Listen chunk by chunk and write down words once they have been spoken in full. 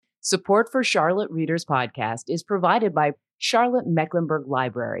Support for Charlotte Readers Podcast is provided by Charlotte Mecklenburg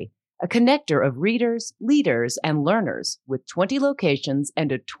Library, a connector of readers, leaders, and learners with 20 locations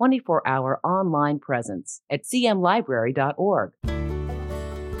and a 24-hour online presence at cmlibrary.org.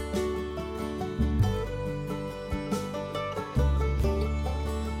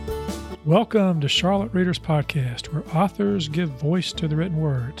 Welcome to Charlotte Readers Podcast, where authors give voice to the written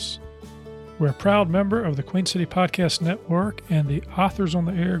words. We're a proud member of the Queen City Podcast Network and the Authors on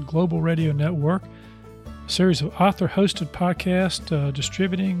the Air Global Radio Network, a series of author-hosted podcasts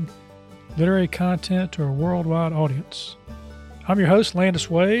distributing literary content to a worldwide audience. I'm your host, Landis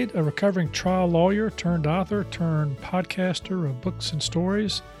Wade, a recovering trial lawyer turned author turned podcaster of books and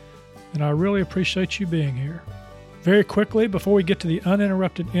stories, and I really appreciate you being here. Very quickly, before we get to the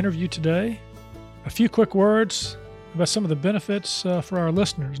uninterrupted interview today, a few quick words about some of the benefits for our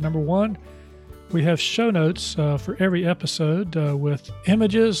listeners. Number one, we have show notes for every episode with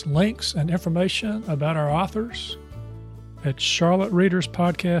images, links, and information about our authors at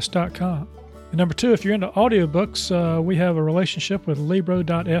charlottereaderspodcast.com. And number two, if you're into audiobooks, we have a relationship with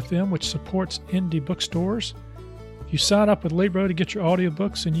Libro.fm, which supports indie bookstores. If you sign up with Libro to get your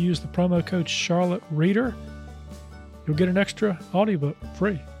audiobooks and use the promo code CharlotteReader, you'll get an extra audiobook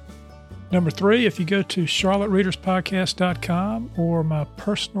free. Number three, if you go to charlottereaderspodcast.com or my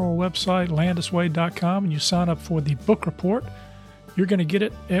personal website, landiswade.com, and you sign up for the book report, you're going to get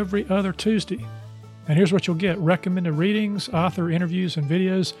it every other Tuesday. And here's what you'll get: recommended readings, author interviews and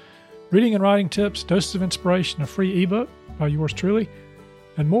videos, reading and writing tips, doses of inspiration, a free ebook by yours truly,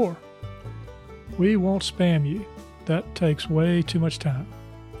 and more. We won't spam you. That takes way too much time.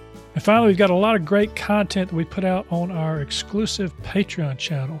 And finally, we've got a lot of great content that we put out on our exclusive Patreon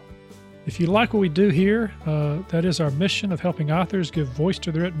channel. If you like what we do here, that is our mission of helping authors give voice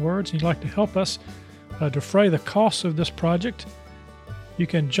to their written words, and you'd like to help us defray the costs of this project, you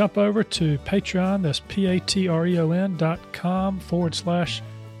can jump over to Patreon, that's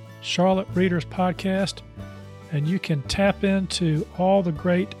patreon.com/Charlotte Readers Podcast, and you can tap into all the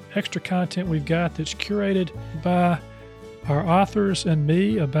great extra content we've got that's curated by our authors and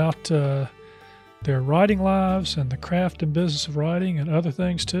me about their writing lives and the craft and business of writing and other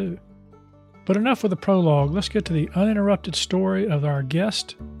things too. But enough with the prologue. Let's get to the uninterrupted story of our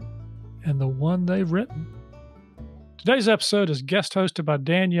guest and the one they've written. Today's episode is guest hosted by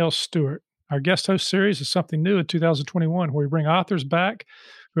Danielle Stewart. Our guest host series is something new in 2021, where we bring authors back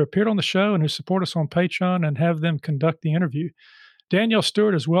who appeared on the show and who support us on Patreon and have them conduct the interview. Danielle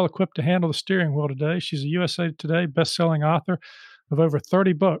Stewart is well equipped to handle the steering wheel today. She's a USA Today best-selling author of over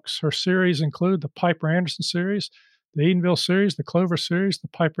 30 books. Her series include the Piper Anderson series, the Edenville series, the Clover series, the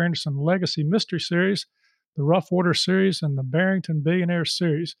Piper Anderson Legacy Mystery series, the Rough Order series, and the Barrington Billionaire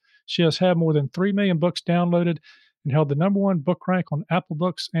series. She has had more than 3 million books downloaded and held the number one book rank on Apple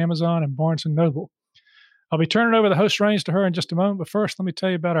Books, Amazon, and Barnes & Noble. I'll be turning over the host reins to her in just a moment, but first let me tell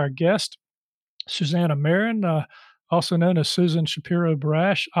you about our guest, Susanna Marin, also known as Susan Shapiro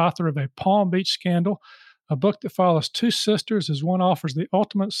Barash, author of A Palm Beach Scandal, a book that follows two sisters as one offers the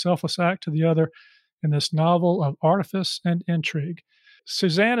ultimate selfless act to the other in this novel of artifice and intrigue.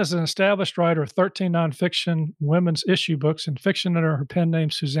 Suzanne is an established writer of 13 nonfiction women's issue books and fiction under her pen name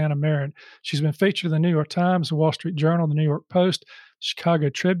Susanna Marin. She's been featured in the New York Times, the Wall Street Journal, the New York Post, Chicago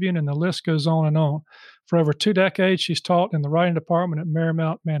Tribune, and the list goes on and on. For over 2 decades, she's taught in the writing department at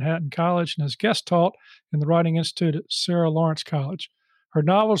Marymount Manhattan College and has guest taught in the Writing Institute at Sarah Lawrence College. Her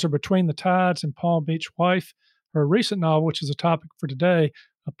novels are Between the Tides and Palm Beach Wife. Her recent novel, which is a topic for today,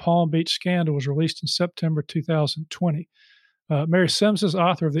 A Palm Beach Scandal, was released in September 2020. Mary Sims is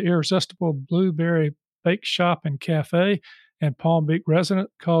author of The Irresistible Blueberry Bake Shop and Cafe, and Palm Beach resident,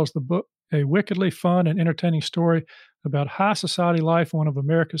 calls the book a wickedly fun and entertaining story about high society life in one of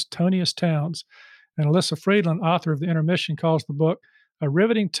America's toniest towns. And Alyssa Friedland, author of The Intermission, calls the book a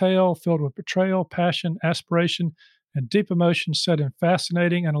riveting tale filled with betrayal, passion, aspiration, and deep emotion set in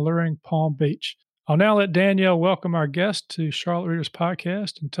fascinating and alluring Palm Beach. I'll now let Danielle welcome our guest to Charlotte Readers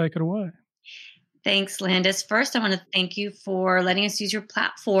Podcast and take it away. Thanks, Landis. First, I want to thank you for letting us use your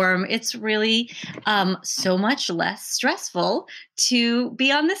platform. It's really so much less stressful to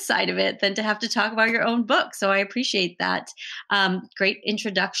be on this side of it than to have to talk about your own book. So I appreciate that. Great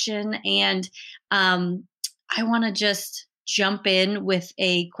introduction. And I want to just jump in with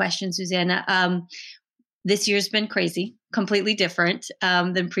a question, Susanna. This year's been crazy, completely different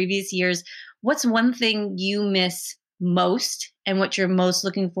than previous years. What's one thing you miss most and what you're most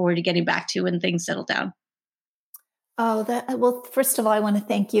looking forward to getting back to when things settle down? Well, first of all, I want to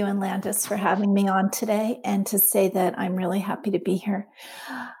thank you and Landis for having me on today and to say that I'm really happy to be here.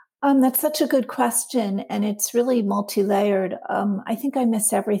 That's such a good question, and it's really multi-layered. I think I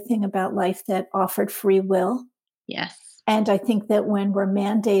miss everything about life that offered free will. Yes. And I think that when we're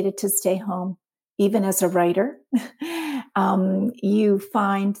mandated to stay home, even as a writer, you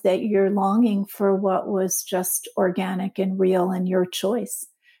find that you're longing for what was just organic and real and your choice.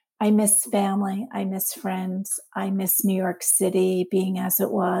 I miss family. I miss friends. I miss New York City being as it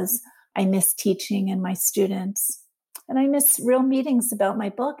was. I miss teaching and my students. And I miss real meetings about my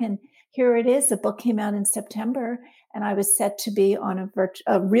book. And here it is. A book came out in September, and I was set to be on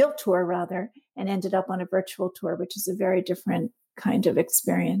a real tour, rather, and ended up on a virtual tour, which is a very different kind of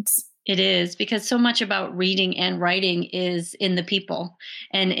experience. It is, because so much about reading and writing is in the people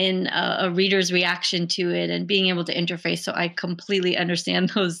and in a reader's reaction to it and being able to interface. So I completely understand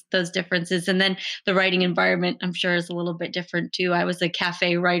those differences. And then the writing environment, I'm sure, is a little bit different too. I was a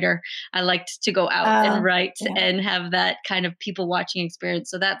cafe writer. I liked to go out and write and have that kind of people watching experience.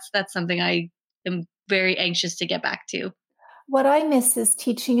 So that's something I am very anxious to get back to. What I miss is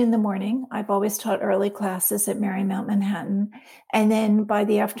teaching in the morning. I've always taught early classes at Marymount Manhattan. And then by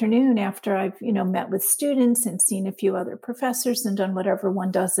the afternoon, after I've, met with students and seen a few other professors and done whatever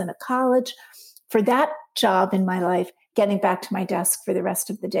one does in a college, for that job in my life, getting back to my desk for the rest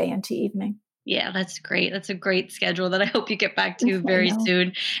of the day into evening. Yeah, that's great. That's a great schedule that I hope you get back to very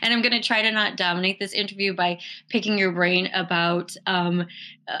soon. And I'm going to try to not dominate this interview by picking your brain about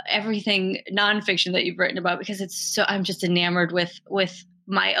everything nonfiction that you've written about, because I'm just enamored with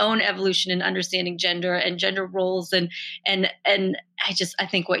my own evolution and understanding gender and gender roles. And I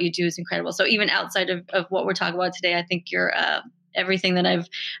think what you do is incredible. So even outside of what we're talking about today, I think you're everything that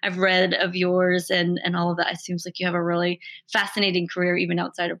I've read of yours and all of that, it seems like you have a really fascinating career even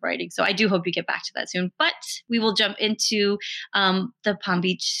outside of writing. So I do hope you get back to that soon. But we will jump into the Palm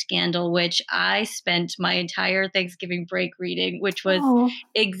Beach scandal, which I spent my entire Thanksgiving break reading, which was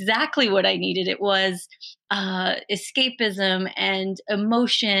exactly what I needed. It was escapism and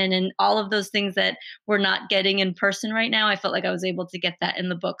emotion and all of those things that we're not getting in person right now. I felt like I was able to get that in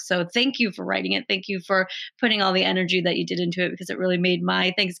the book. So thank you for writing it. Thank you for putting all the energy that you did into it, because it really made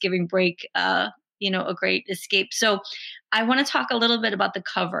my Thanksgiving break, a great escape. So I want to talk a little bit about the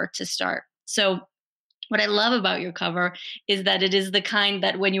cover to start. So what I love about your cover is that it is the kind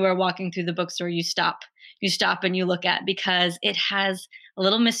that when you are walking through the bookstore, you stop and you look at, because it has a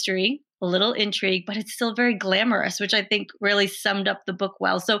little mystery, a little intrigue, but it's still very glamorous, which I think really summed up the book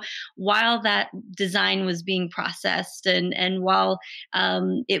well. So while that design was being processed and while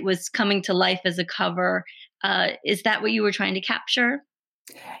it was coming to life as a cover, is that what you were trying to capture?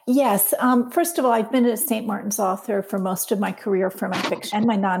 Yes. First of all, I've been a St. Martin's author for most of my career for my fiction and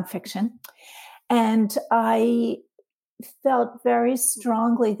my nonfiction. And I felt very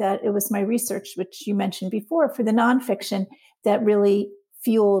strongly that it was my research, which you mentioned before, for the nonfiction that really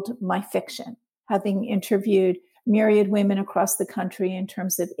fueled my fiction, having interviewed myriad women across the country in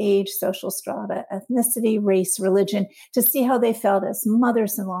terms of age, social strata, ethnicity, race, religion, to see how they felt as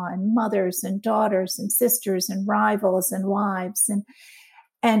mothers-in-law and mothers and daughters and sisters and rivals and wives.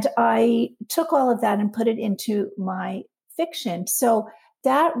 And I took all of that and put it into my fiction. So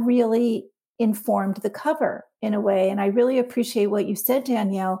that really informed the cover in a way. And I really appreciate what you said,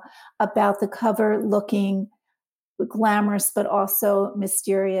 Danielle, about the cover looking glamorous, but also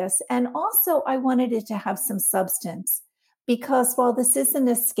mysterious. And also, I wanted it to have some substance, because while this is an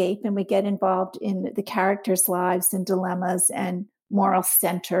escape and we get involved in the characters' lives and dilemmas and moral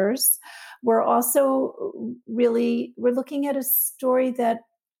centers, we're looking at a story that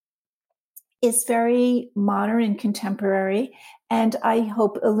is very modern and contemporary, and I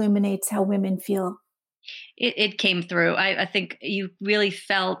hope illuminates how women feel. It came through. I think you really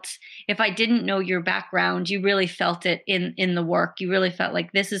felt, if I didn't know your background, you really felt it in the work. You really felt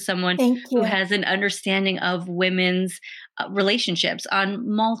like this is someone who has an understanding of women's relationships on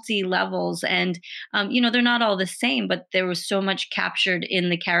multi levels. And, they're not all the same, but there was so much captured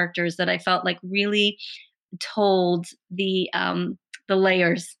in the characters that I felt like really told the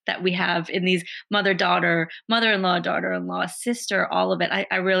layers that we have in these mother-daughter, mother-in-law, daughter-in-law, sister, all of it.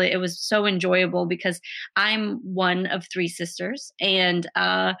 It was so enjoyable, because I'm one of three sisters, and,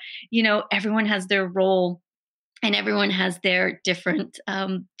 everyone has their role and everyone has their different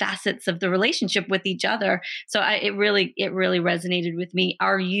facets of the relationship with each other. So it really resonated with me.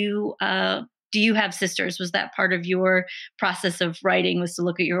 Do you have sisters? Was that part of your process of writing, was to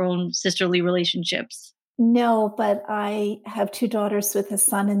look at your own sisterly relationships? No, but I have two daughters with a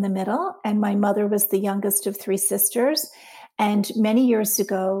son in the middle, and my mother was the youngest of three sisters. And many years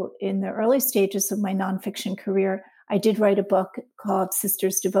ago, in the early stages of my nonfiction career, I did write a book called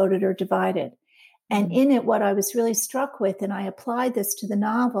Sisters Devoted or Divided. And in it, what I was really struck with, and I applied this to the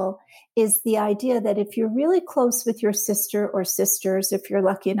novel, is the idea that if you're really close with your sister or sisters, if you're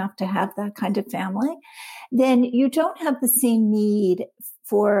lucky enough to have that kind of family, then you don't have the same need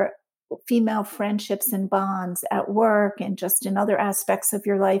for female friendships and bonds at work and just in other aspects of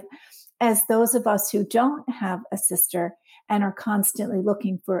your life as those of us who don't have a sister and are constantly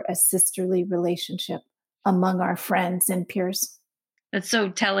looking for a sisterly relationship among our friends and peers. That's so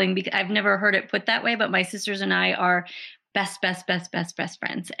telling because I've never heard it put that way, but my sisters and I are best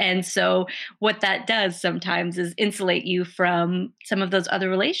friends. And so what that does sometimes is insulate you from some of those other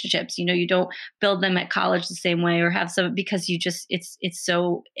relationships. You don't build them at college the same way or have some because you just, it's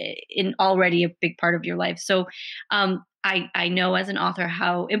so in already a big part of your life. So, I know as an author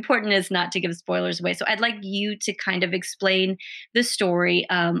how important it is not to give spoilers away. So I'd like you to kind of explain the story,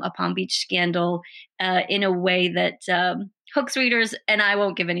 A Palm Beach Scandal, in a way that hooks readers, and I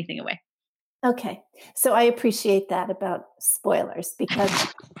won't give anything away. Okay. So I appreciate that about spoilers because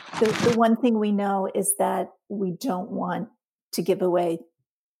the one thing we know is that we don't want to give away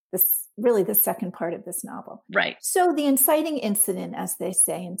really the second part of this novel. Right. So the inciting incident, as they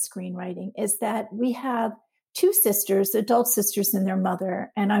say in screenwriting, is that we have two sisters, adult sisters and their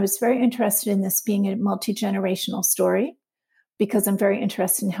mother. And I was very interested in this being a multi-generational story because I'm very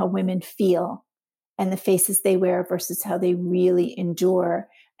interested in how women feel and the faces they wear versus how they really endure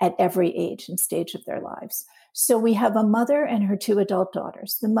at every age and stage of their lives. So we have a mother and her two adult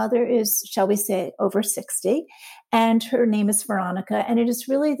daughters. The mother is, shall we say, over 60, and her name is Veronica. And it is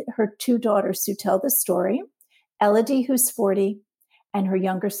really her two daughters who tell the story, Elodie, who's 40, and her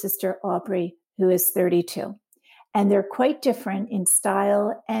younger sister, Aubrey, who is 32. And they're quite different in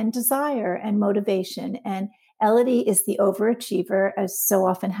style and desire and motivation. And Elodie is the overachiever, as so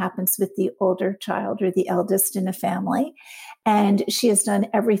often happens with the older child or the eldest in a family. And she has done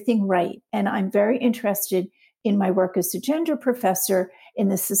everything right. And I'm very interested in my work as a gender professor in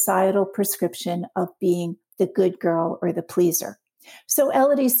the societal prescription of being the good girl or the pleaser. So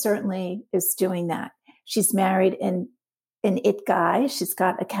Elodie certainly is doing that. She's married an it guy. She's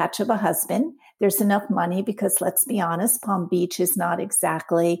got a catch of a husband. There's enough money because, let's be honest, Palm Beach is not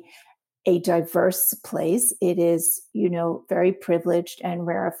exactly a diverse place. It is, very privileged and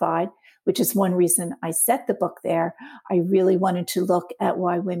rarefied, which is one reason I set the book there. I really wanted to look at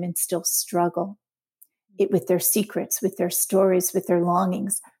why women still struggle with their secrets, with their stories, with their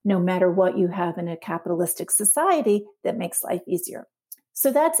longings, no matter what you have in a capitalistic society that makes life easier.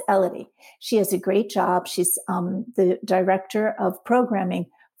 So that's Elodie. She has a great job. She's the director of programming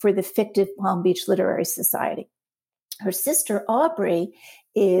for the fictive Palm Beach Literary Society. Her sister, Aubrey,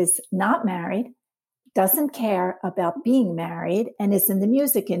 is not married, doesn't care about being married, and is in the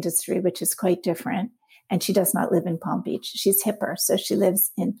music industry, which is quite different. And she does not live in Palm Beach. She's hipper, so she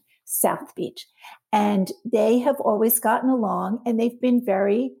lives in South Beach. And they have always gotten along, and they've been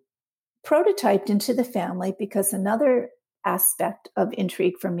very prototyped into the family because another aspect of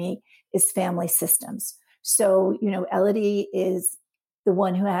intrigue for me is family systems. So, Elodie is the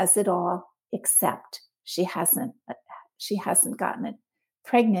one who has it all, except she hasn't gotten it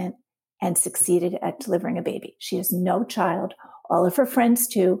pregnant and succeeded at delivering a baby. She has no child. All of her friends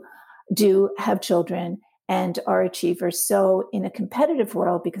too do have children and are achievers. So in a competitive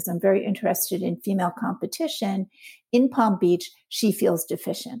world, because I'm very interested in female competition in Palm Beach, she feels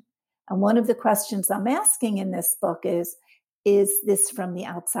deficient. And one of the questions I'm asking in this book is this from the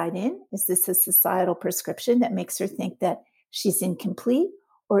outside in? Is this a societal prescription that makes her think that she's incomplete?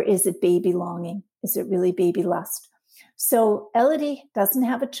 Or is it baby longing? Is it really baby lust? So Elodie doesn't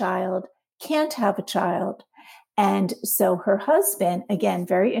have a child, can't have a child. And so her husband, again,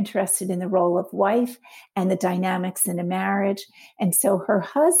 very interested in the role of wife and the dynamics in a marriage. And so her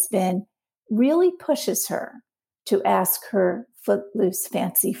husband really pushes her to ask her footloose,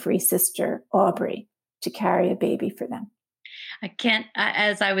 fancy-free sister, Aubrey, to carry a baby for them. I can't,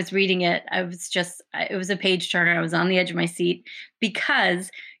 as I was reading it, it was a page turner. I was on the edge of my seat because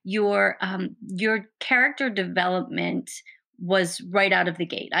your character development was right out of the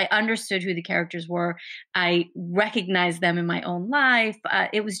gate. I understood who the characters were. I recognized them in my own life.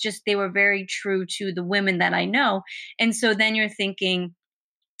 It was just, they were very true to the women that I know. And so then you're thinking,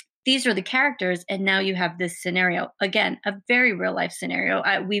 these are the characters, and now you have this scenario. Again, a very real life scenario.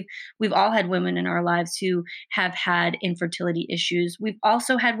 We've all had women in our lives who have had infertility issues. We've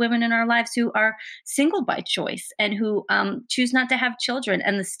also had women in our lives who are single by choice and who choose not to have children,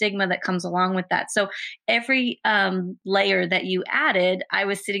 and the stigma that comes along with that. So every layer that you added, I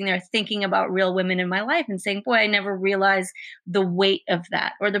was sitting there thinking about real women in my life and saying, boy, I never realized the weight of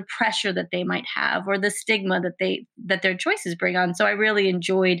that, or the pressure that they might have, or the stigma that their choices bring on. So I really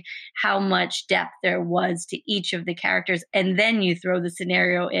enjoyed how much depth there was to each of the characters. And then you throw the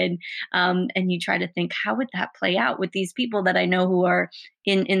scenario in, and you try to think, how would that play out with these people that I know who are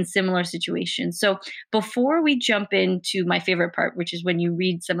in similar situations? So before we jump into my favorite part, which is when you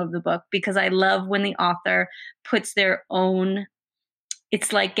read some of the book, because I love when the author puts their own,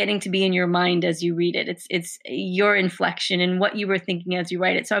 it's like getting to be in your mind as you read it. It's your inflection and what you were thinking as you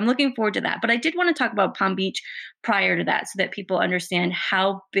write it. So I'm looking forward to that. But I did want to talk about Palm Beach prior to that so that people understand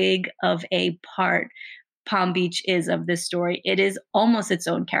how big of a part Palm Beach is of this story. It is almost its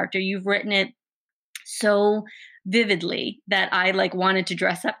own character. You've written it so vividly that I like wanted to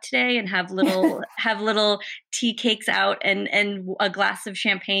dress up today and have little tea cakes out and a glass of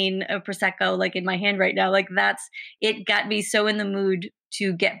champagne, a prosecco, like in my hand right now. Like it got me so in the mood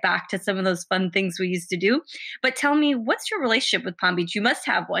to get back to some of those fun things we used to do. But tell me, what's your relationship with Palm Beach? You must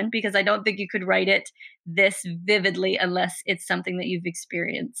have one, because I don't think you could write it this vividly unless it's something that you've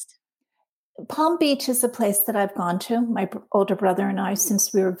experienced. Palm Beach is a place that I've gone to, my older brother and I,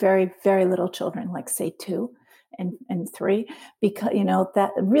 since we were very, very little children, like say 2 and 3, because,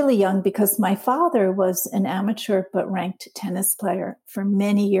 that really young, because my father was an amateur but ranked tennis player for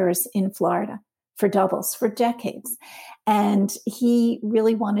many years in Florida for doubles for decades. And he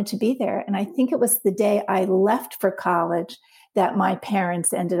really wanted to be there. And I think it was the day I left for college that my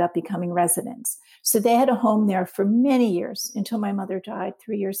parents ended up becoming residents. So they had a home there for many years until my mother died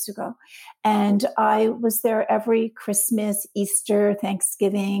 3 years ago. And I was there every Christmas, Easter,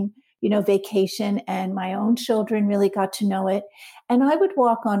 Thanksgiving, vacation, and my own children really got to know it. And I would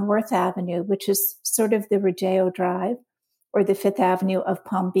walk on Worth Avenue, which is sort of the Rodeo Drive or the Fifth Avenue of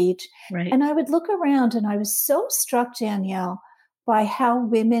Palm Beach. Right. And I would look around and I was so struck, Danielle, by how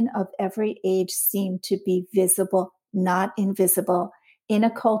women of every age seemed to be visible, not invisible, in a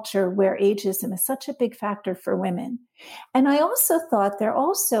culture where ageism is such a big factor for women. And I also thought they're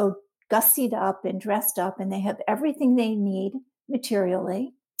also gussied up and dressed up and they have everything they need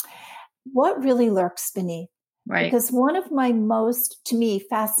materially. What really lurks beneath? Right. Because one of my most, to me,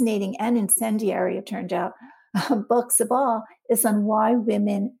 fascinating and incendiary, it turned out, books of all is on why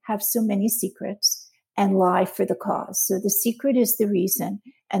women have so many secrets and lie for the cause. So the secret is the reason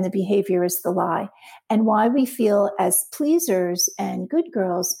and the behavior is the lie. And why we feel as pleasers and good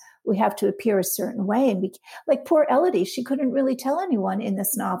girls, we have to appear a certain way. And like poor Elodie, she couldn't really tell anyone in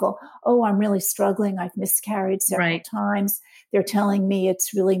this novel, oh, I'm really struggling. I've miscarried several times. They're telling me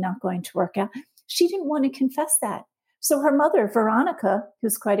it's really not going to work out. She didn't want to confess that. So her mother, Veronica,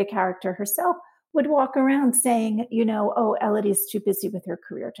 who's quite a character herself, would walk around saying, oh, Elodie's too busy with her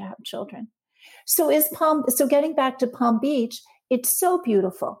career to have children. So getting back to Palm Beach, it's so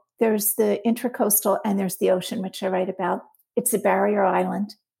beautiful. There's the intracoastal and there's the ocean, which I write about. It's a barrier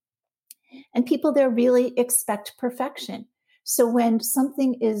island. And people there really expect perfection. So when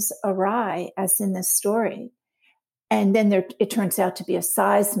something is awry, as in this story, and then it turns out to be a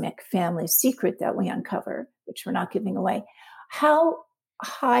seismic family secret that we uncover, which we're not giving away, how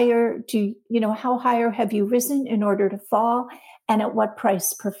higher have you risen in order to fall? And at what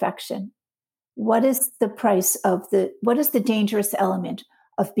price Perfection? What is the price of what is the dangerous element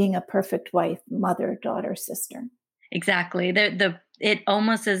of being a perfect wife, mother, daughter, sister? Exactly. It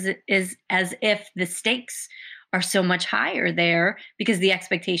almost is as if the stakes are so much higher there because the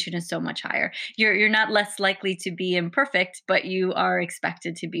expectation is so much higher. You're not less likely to be imperfect, but you are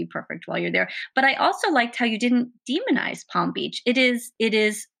expected to be perfect while you're there. But I also liked how you didn't demonize Palm Beach. It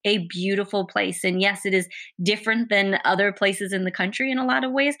is a beautiful place. And yes, it is different than other places in the country in a lot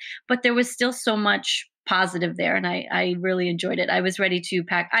of ways, but there was still so much positive there. And I really enjoyed it. I was ready to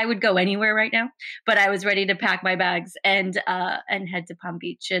pack. I would go anywhere right now, but I was ready to pack my bags and head to Palm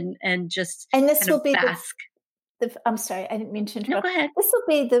Beach and just this will be bask. I'm sorry, I didn't mean to interrupt. No, go ahead. This will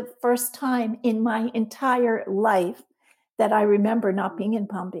be the first time in my entire life that I remember not being in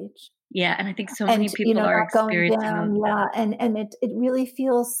Palm Beach. Yeah, and I think so many people are experiencing down, and it really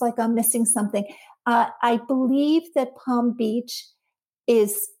feels like I'm missing something. I believe that Palm Beach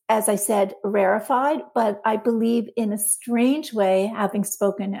is, as I said, rarefied, but I believe in a strange way, having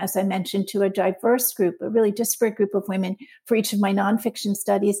spoken, as I mentioned, to a diverse group, a really disparate group of women for each of my nonfiction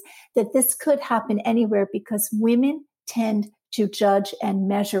studies, that this could happen anywhere because women tend to judge and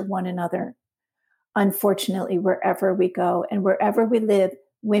measure one another. Unfortunately, wherever we go and wherever we live,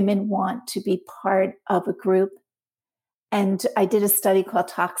 women want to be part of a group. And I did a study called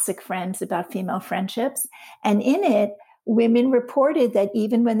Toxic Friends about female friendships. And in it, women reported that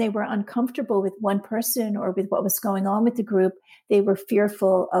even when they were uncomfortable with one person or with what was going on with the group, they were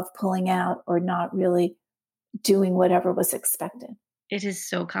fearful of pulling out or not really doing whatever was expected. It is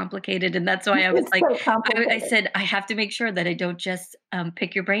so complicated, and that's why I was It's like, so I complicated. said I have to make sure that I don't just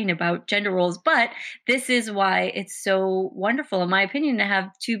pick your brain about gender roles. But this is why it's so wonderful, in my opinion, to have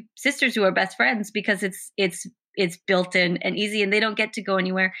two sisters who are best friends, because it's built in and easy, and they don't get to go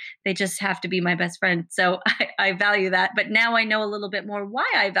anywhere. They just have to be my best friend. So I value that. But now I know a little bit more why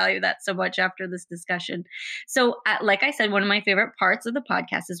I value that so much after this discussion. So, like I said, one of my favorite parts of the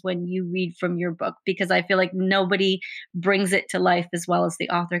podcast is when you read from your book, because I feel like nobody brings it to life as well as the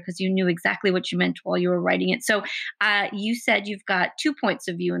author, because you knew exactly what you meant while you were writing it. So you said you've got 2 points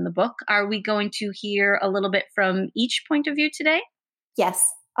of view in the book. Are we going to hear a little bit from each point of view today?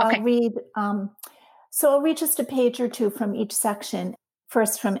 Yes, I'll Okay. read. So I'll read just a page or two from each section.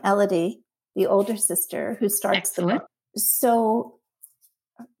 First, from Elodie, the older sister, who starts the Excellent. book. So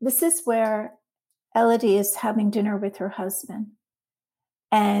this is where Elodie is having dinner with her husband,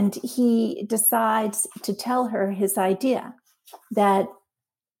 and he decides to tell her his idea that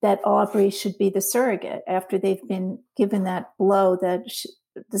Aubrey should be the surrogate after they've been given that blow that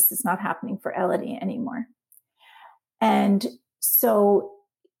this is not happening for Elodie anymore. And so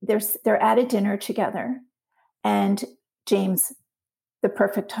they're at a dinner together, and James, the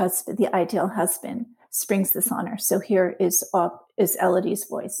perfect husband, the ideal husband, springs this on her. So here is Elodie's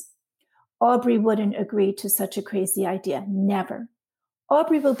voice. Aubrey wouldn't agree to such a crazy idea. Never.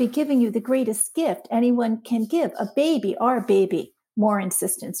 Aubrey will be giving you the greatest gift anyone can give, a baby, our baby. More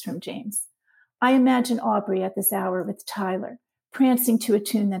insistence from James. I imagine Aubrey at this hour with Tyler, prancing to a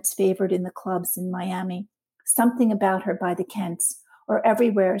tune that's favored in the clubs in Miami. Something About Her by the Kents, or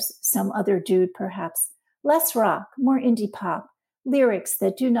Everywhere's some other dude, perhaps. Less rock, more indie pop. Lyrics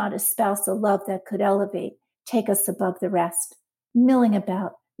that do not espouse a love that could elevate, take us above the rest. Milling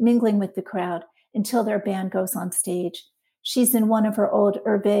about, mingling with the crowd, until their band goes on stage. She's in one of her old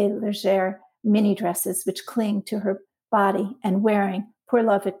Hervé Leger mini dresses, which cling to her body, and wearing Pour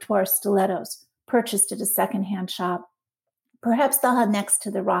la Victoire stilettos, purchased at a secondhand shop. Perhaps the hub next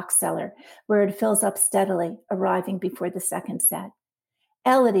to the rock cellar, where it fills up steadily, arriving before the second set.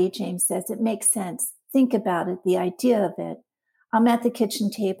 Elodie, James says, it makes sense. Think about it, the idea of it. I'm at the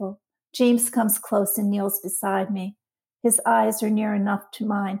kitchen table. James comes close and kneels beside me. His eyes are near enough to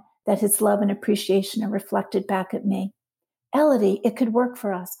mine that his love and appreciation are reflected back at me. Elodie, it could work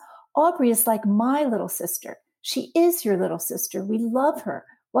for us. Aubrey is like my little sister. She is your little sister. We love her.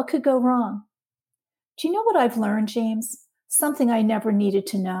 What could go wrong? Do you know what I've learned, James? Something I never needed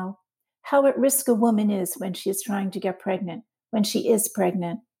to know. How at risk a woman is when she is trying to get pregnant, when she is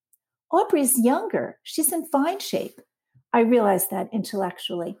pregnant. Aubrey's younger. She's in fine shape. I realize that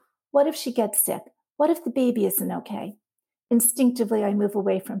intellectually. What if she gets sick? What if the baby isn't okay? Instinctively, I move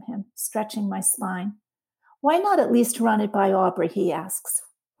away from him, stretching my spine. Why not at least run it by Aubrey, he asks.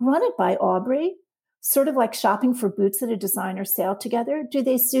 Run it by Aubrey? Sort of like shopping for boots at a designer sale together. Do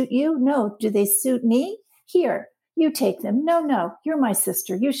they suit you? No. Do they suit me? Here, you take them. No, you're my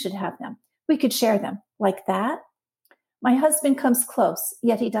sister. You should have them. We could share them. Like that? My husband comes close,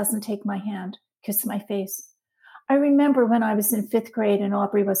 yet he doesn't take my hand, kiss my face. I remember when I was in 5th grade and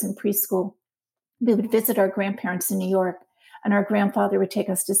Aubrey was in preschool. We would visit our grandparents in New York, and our grandfather would take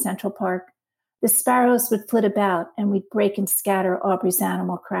us to Central Park. The sparrows would flit about, and we'd break and scatter Aubrey's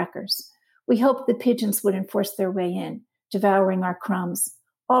animal crackers. We hoped the pigeons wouldn't force their way in, devouring our crumbs.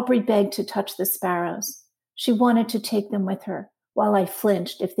 Aubrey begged to touch the sparrows. She wanted to take them with her, while I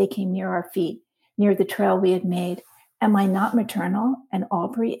flinched if they came near our feet, near the trail we had made. Am I not maternal, and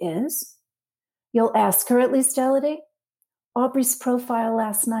Aubrey is? You'll ask her at least, Elodie? Aubrey's profile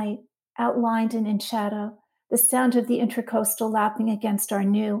last night, outlined and in shadow, the sound of the Intracoastal lapping against our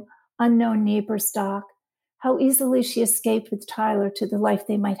new, unknown neighbor's dock. How easily she escaped with Tyler to the life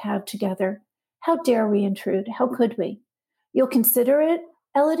they might have together. How dare we intrude? How could we? You'll consider it,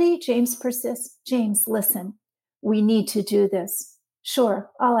 Elodie? James persists. James, listen. We need to do this. Sure,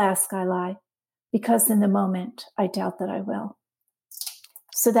 I'll ask, I lie. Because in the moment, I doubt that I will.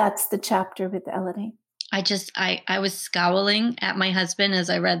 So that's the chapter with Elodie. I was scowling at my husband as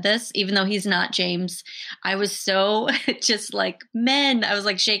I read this, even though he's not James. I was so just like, men, I was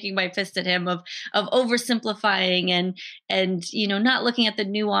like shaking my fist at him of oversimplifying and not looking at the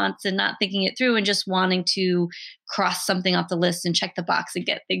nuance and not thinking it through and just wanting to cross something off the list and check the box and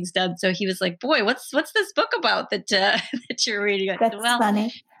get things done. So he was like, boy, what's this book about that that you're reading? I That's said, well,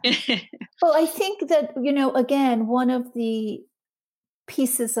 funny. Well, I think that, again, one of the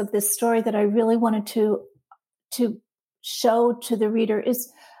pieces of this story that I really wanted to show to the reader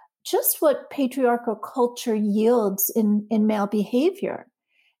is just what patriarchal culture yields in male behavior.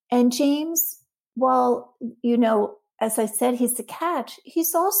 And James, while, as I said, he's a catch,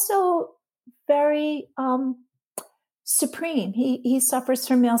 he's also very supreme. He suffers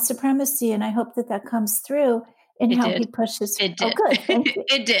from male supremacy, and I hope that comes through in how he pushes. It did. Oh, good. Thank you.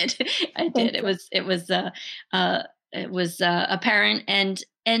 It did. It did. It was apparent,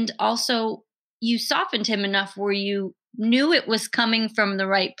 and also you softened him enough where you knew it was coming from the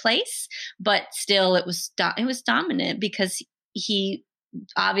right place, but still it was dominant because he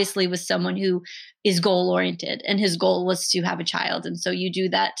obviously was someone who is goal oriented, and his goal was to have a child. And so you do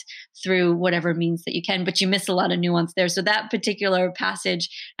that through whatever means that you can, but you miss a lot of nuance there. So that particular passage,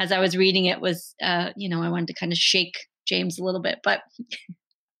 as I was reading it, was, I wanted to kind of shake James a little bit, but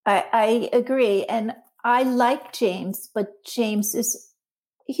I agree. And I like James, but James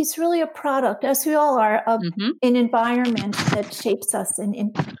he's really a product, as we all are, of an environment that shapes us and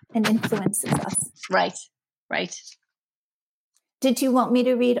influences us. Right. Did you want me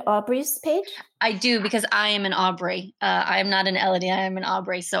to read Aubrey's page? I do, because I am an Aubrey. I am not an Elodie. I am an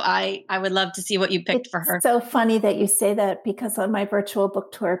Aubrey. So I would love to see what you picked for her. It's so funny that you say that, because on my virtual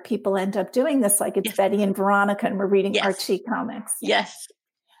book tour, people end up doing this like it's Betty and Veronica, and we're reading Archie comics. Yes.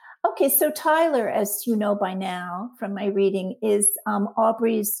 Okay, so Tyler, as you know by now from my reading, is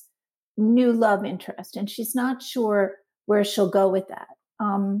Aubrey's new love interest, and she's not sure where she'll go with that.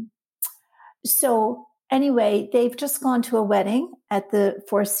 So anyway, they've just gone to a wedding at the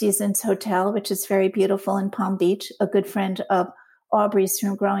Four Seasons Hotel, which is very beautiful in Palm Beach, a good friend of Aubrey's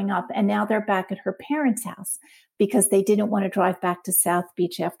from growing up. And now they're back at her parents' house because they didn't want to drive back to South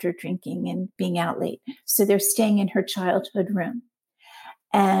Beach after drinking and being out late. So they're staying in her childhood room.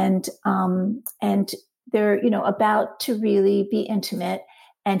 And they're, about to really be intimate.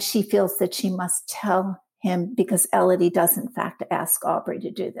 And she feels that she must tell him, because Elodie does, in fact, ask Aubrey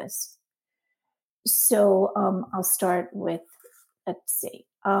to do this. So I'll start with, let's see.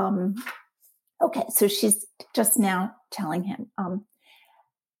 Okay, so she's just now telling him,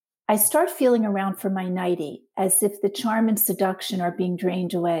 I start feeling around for my nightie, as if the charm and seduction are being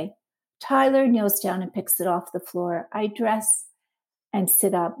drained away. Tyler kneels down and picks it off the floor. I dress and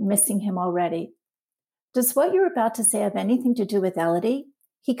sit up, missing him already. Does what you're about to say have anything to do with Elodie?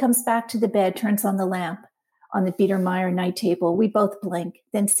 He comes back to the bed, turns on the lamp on the Biedermeier night table. We both blink,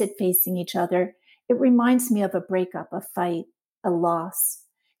 then sit facing each other. It reminds me of a breakup, a fight, a loss.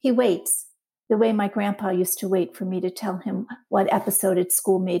 He waits, the way my grandpa used to wait for me to tell him what episode at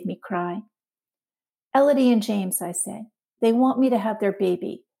school made me cry. Elodie and James, I say, they want me to have their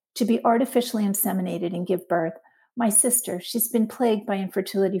baby, to be artificially inseminated and give birth. My sister, she's been plagued by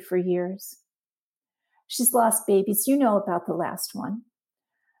infertility for years. She's lost babies. You know about the last one.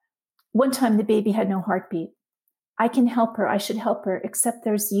 One time the baby had no heartbeat. I can help her. I should help her, except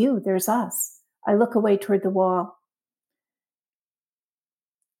there's you, there's us. I look away toward the wall.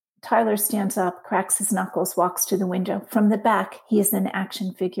 Tyler stands up, cracks his knuckles, walks to the window. From the back, he is an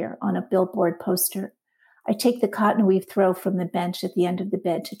action figure on a billboard poster. I take the cotton weave throw from the bench at the end of the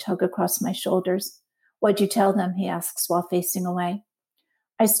bed to tug across my shoulders. What'd you tell them? He asks while facing away.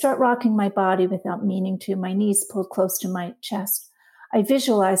 I start rocking my body without meaning to, my knees pulled close to my chest. I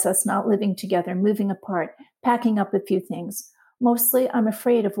visualize us not living together, moving apart, packing up a few things. Mostly, I'm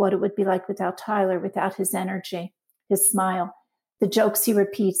afraid of what it would be like without Tyler, without his energy, his smile, the jokes he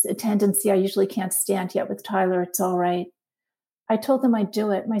repeats, a tendency I usually can't stand, yet with Tyler, it's all right. I told them I'd do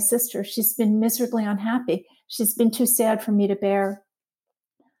it. My sister, she's been miserably unhappy. She's been too sad for me to bear.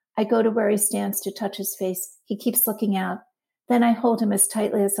 I go to where he stands to touch his face. He keeps looking out. Then I hold him as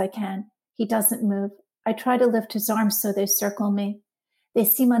tightly as I can. He doesn't move. I try to lift his arms so they circle me. They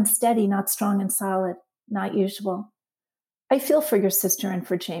seem unsteady, not strong and solid, not usual. I feel for your sister and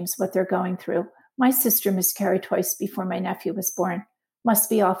for James, what they're going through. My sister miscarried twice before my nephew was born. Must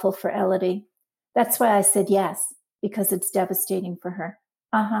be awful for Elodie. That's why I said yes, because it's devastating for her.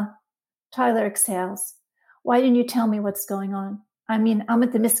 Tyler exhales. Why didn't you tell me what's going on? I mean, I'm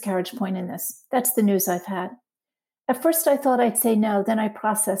at the miscarriage point in this. That's the news I've had. At first I thought I'd say no, then I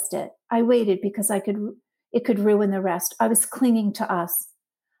processed it. I waited because it could ruin the rest. I was clinging to us.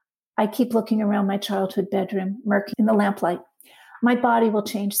 I keep looking around my childhood bedroom, murky in the lamplight. My body will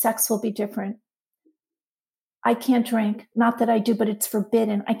change. Sex will be different. I can't drink. Not that I do, but it's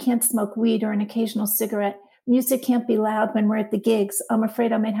forbidden. I can't smoke weed or an occasional cigarette. Music can't be loud when we're at the gigs. I'm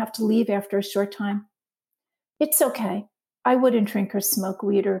afraid I might have to leave after a short time. It's okay. I wouldn't drink or smoke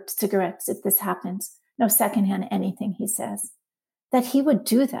weed or cigarettes if this happens. No secondhand anything, he says. That he would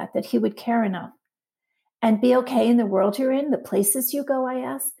do that he would care enough. And be okay in the world you're in, the places you go, I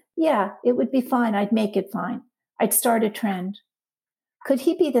ask. Yeah, it would be fine. I'd make it fine. I'd start a trend. Could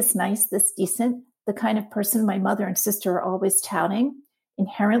he be this nice, this decent, the kind of person my mother and sister are always touting?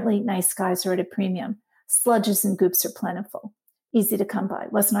 Inherently nice guys are at a premium. Sludges and goops are plentiful. Easy to come by.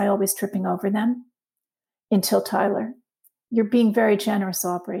 Wasn't I always tripping over them? Until Tyler. You're being very generous,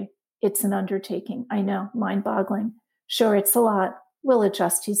 Aubrey. It's an undertaking. I know, mind-boggling. Sure, it's a lot. We'll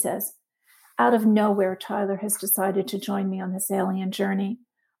adjust, he says. Out of nowhere, Tyler has decided to join me on this alien journey.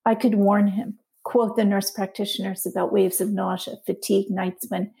 I could warn him, quote the nurse practitioners about waves of nausea, fatigue, nights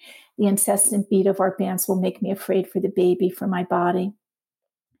when the incessant beat of our bands will make me afraid for the baby, for my body.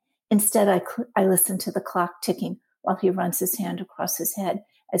 Instead, I listen to the clock ticking while he runs his hand across his head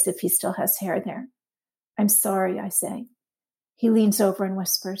as if he still has hair there. I'm sorry, I say. He leans over and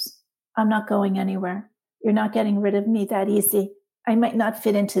whispers, I'm not going anywhere. You're not getting rid of me that easy. I might not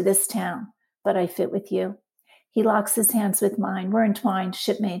fit into this town, but I fit with you. He locks his hands with mine. We're entwined,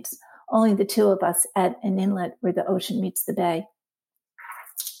 shipmates, only the two of us at an inlet where the ocean meets the bay.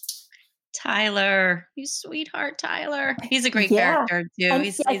 Tyler, you sweetheart, Tyler. He's a great character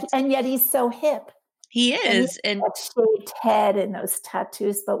too. And yet he's so hip. He is. And that shaved head and those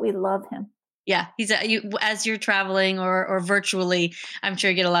tattoos, but we love him. Yeah, he's as you're traveling or virtually, I'm sure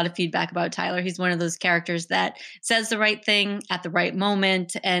you get a lot of feedback about Tyler. He's one of those characters that says the right thing at the right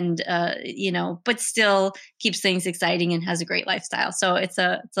moment, and but still keeps things exciting and has a great lifestyle. So it's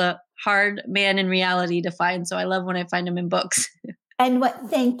a hard man in reality to find. So I love when I find him in books.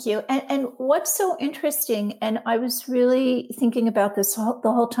 Thank you. And what's so interesting, and I was really thinking about this the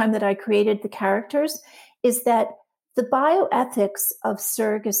whole time that I created the characters, is that the bioethics of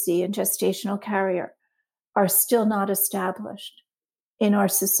surrogacy and gestational carrier are still not established in our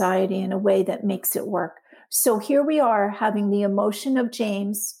society in a way that makes it work. So here we are having the emotion of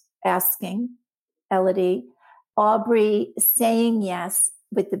James asking Elodie, Aubrey saying yes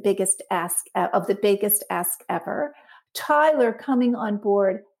with the biggest ask ever, Tyler coming on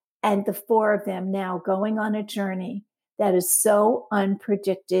board, and the four of them now going on a journey that is so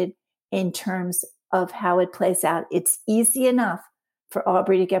unpredicted in terms of how it plays out. It's easy enough for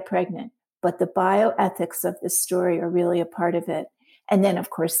Aubrey to get pregnant, but the bioethics of this story are really a part of it. And then, of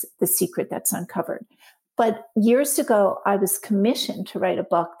course, the secret that's uncovered. But years ago, I was commissioned to write a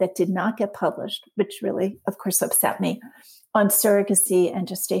book that did not get published, which really, of course, upset me, on surrogacy and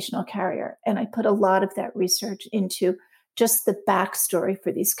gestational carrier. And I put a lot of that research into just the backstory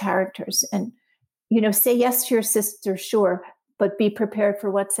for these characters. And, say yes to your sister, sure, but be prepared for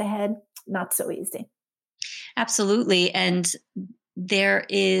what's ahead. Not so easy. Absolutely. And there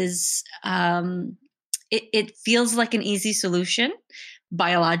is, it feels like an easy solution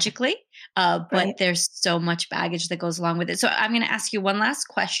biologically, but right. There's so much baggage that goes along with it. So I'm going to ask you one last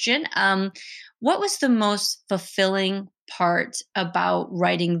question. What was the most fulfilling part about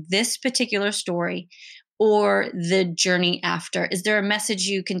writing this particular story or the journey after? Is there a message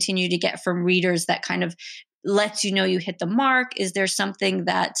you continue to get from readers that kind of lets you know you hit the mark? Is there something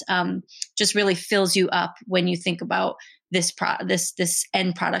that just really fills you up when you think about this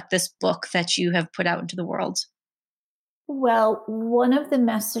end product, this book that you have put out into the world? Well, one of the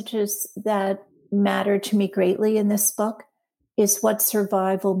messages that mattered to me greatly in this book is what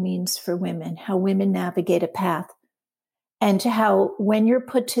survival means for women, how women navigate a path, and how when you're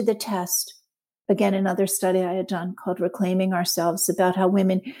put to the test, again, another study I had done called Reclaiming Ourselves, about how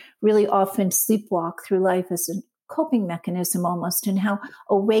women really often sleepwalk through life as a coping mechanism almost, and how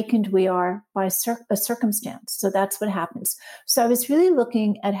awakened we are by a circumstance. So that's what happens. So I was really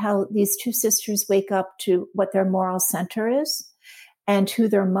looking at how these two sisters wake up to what their moral center is and who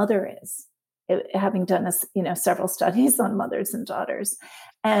their mother is, having done several studies on mothers and daughters.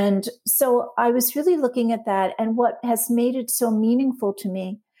 And so I was really looking at that. And what has made it so meaningful to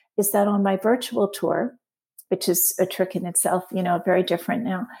me is that on my virtual tour, which is a trick in itself, very different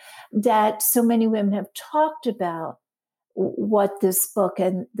now, that so many women have talked about what this book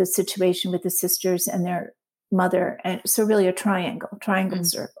and the situation with the sisters and their mother. And so really a triangle.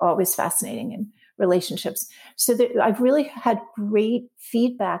 Triangles are always fascinating in relationships. So I've really had great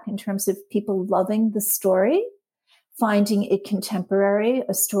feedback in terms of people loving the story, finding it contemporary,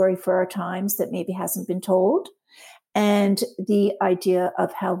 a story for our times that maybe hasn't been told, and the idea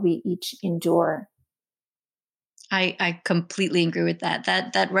of how we each endure. I completely agree with that.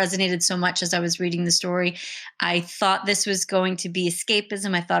 That resonated so much as I was reading the story. I thought this was going to be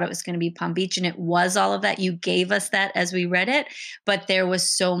escapism. I thought it was going to be Palm Beach, and it was all of that. You gave us that as we read it, but there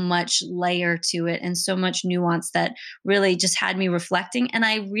was so much layer to it and so much nuance that really just had me reflecting. And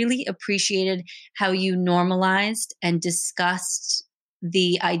I really appreciated how you normalized and discussed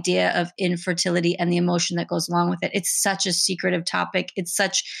the idea of infertility and the emotion that goes along with it. It's such a secretive topic.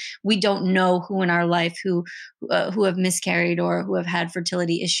 We don't know who in our life who have miscarried or who have had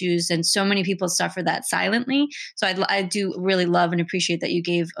fertility issues. And so many people suffer that silently. So I do really love and appreciate that you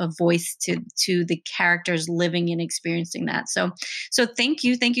gave a voice to the characters living and experiencing that. So thank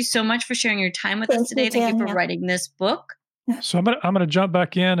you. Thank you so much for sharing your time with us today. Thank you for writing this book. So I'm gonna jump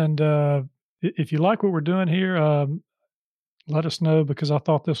back in, and if you like what we're doing here, let us know, because I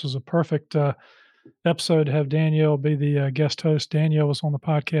thought this was a perfect episode to have Danielle be the guest host. Danielle was on the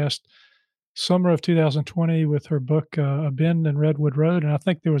podcast summer of 2020 with her book, A Bend in Redwood Road. And I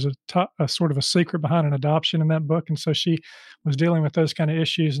think there was a sort of a secret behind an adoption in that book. And so she was dealing with those kind of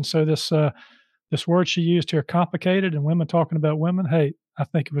issues. And so this word she used here, complicated, and women talking about women, hey, I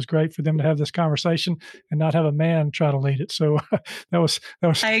think it was great for them to have this conversation and not have a man try to lead it. So that was.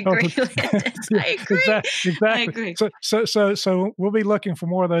 I agree. I agree. Exactly. I agree. So we'll be looking for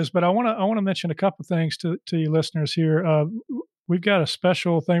more of those. But I want to mention a couple of things to you listeners here. We've got a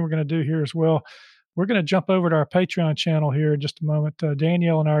special thing we're going to do here as well. We're going to jump over to our Patreon channel here in just a moment.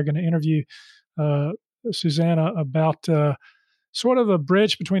 Danielle and I are going to interview Susanna about sort of a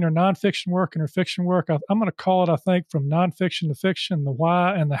bridge between her nonfiction work and her fiction work. I'm going to call it, I think, from nonfiction to fiction, the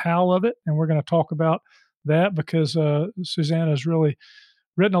why and the how of it. And we're going to talk about that because Susanna has really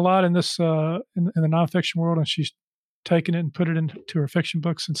written a lot in this in the nonfiction world, and she's taken it and put it into her fiction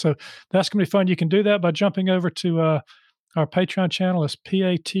books. And so that's going to be fun. You can do that by jumping over to our Patreon channel. Is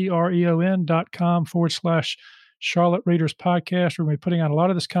patreon.com/Charlotte Readers Podcast. We're going to be putting out a lot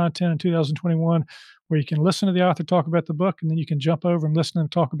of this content in 2021 where you can listen to the author talk about the book, and then you can jump over and listen to them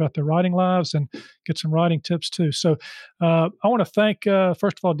talk about their writing lives and get some writing tips too. So I want to thank,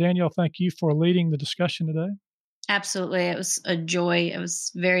 first of all, Danielle, thank you for leading the discussion today. Absolutely. It was a joy. It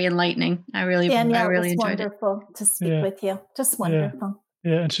was very enlightening. I really enjoyed it. Wonderful to speak with you. Just wonderful.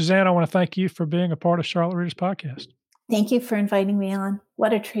 Yeah. And Suzanne, I want to thank you for being a part of Charlotte Readers Podcast. Thank you for inviting me on.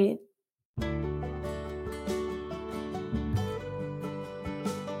 What a treat.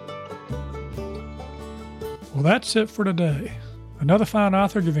 Well, that's it for today. Another fine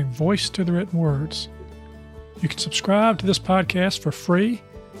author giving voice to the written words. You can subscribe to this podcast for free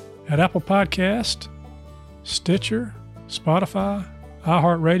at Apple Podcast, Stitcher, Spotify,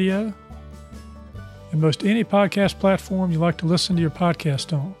 iHeartRadio, and most any podcast platform you like to listen to your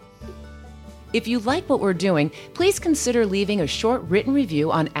podcast on. If you like what we're doing, please consider leaving a short written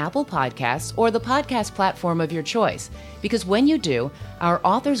review on Apple Podcasts or the podcast platform of your choice, because when you do, our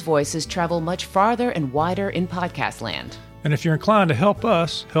authors' voices travel much farther and wider in podcast land. And if you're inclined to help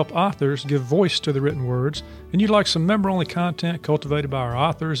us help authors give voice to the written words, and you'd like some member-only content cultivated by our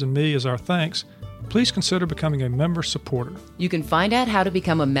authors and me as our thanks, please consider becoming a member supporter. You can find out how to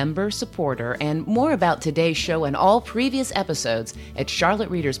become a member supporter and more about today's show and all previous episodes at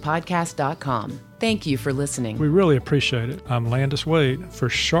charlottereaderspodcast.com. Thank you for listening. We really appreciate it. I'm Landis Wade for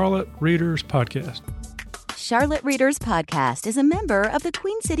Charlotte Readers Podcast. Charlotte Readers Podcast is a member of the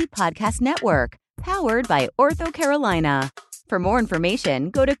Queen City Podcast Network, powered by OrthoCarolina. For more information,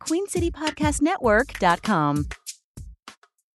 go to queencitypodcastnetwork.com.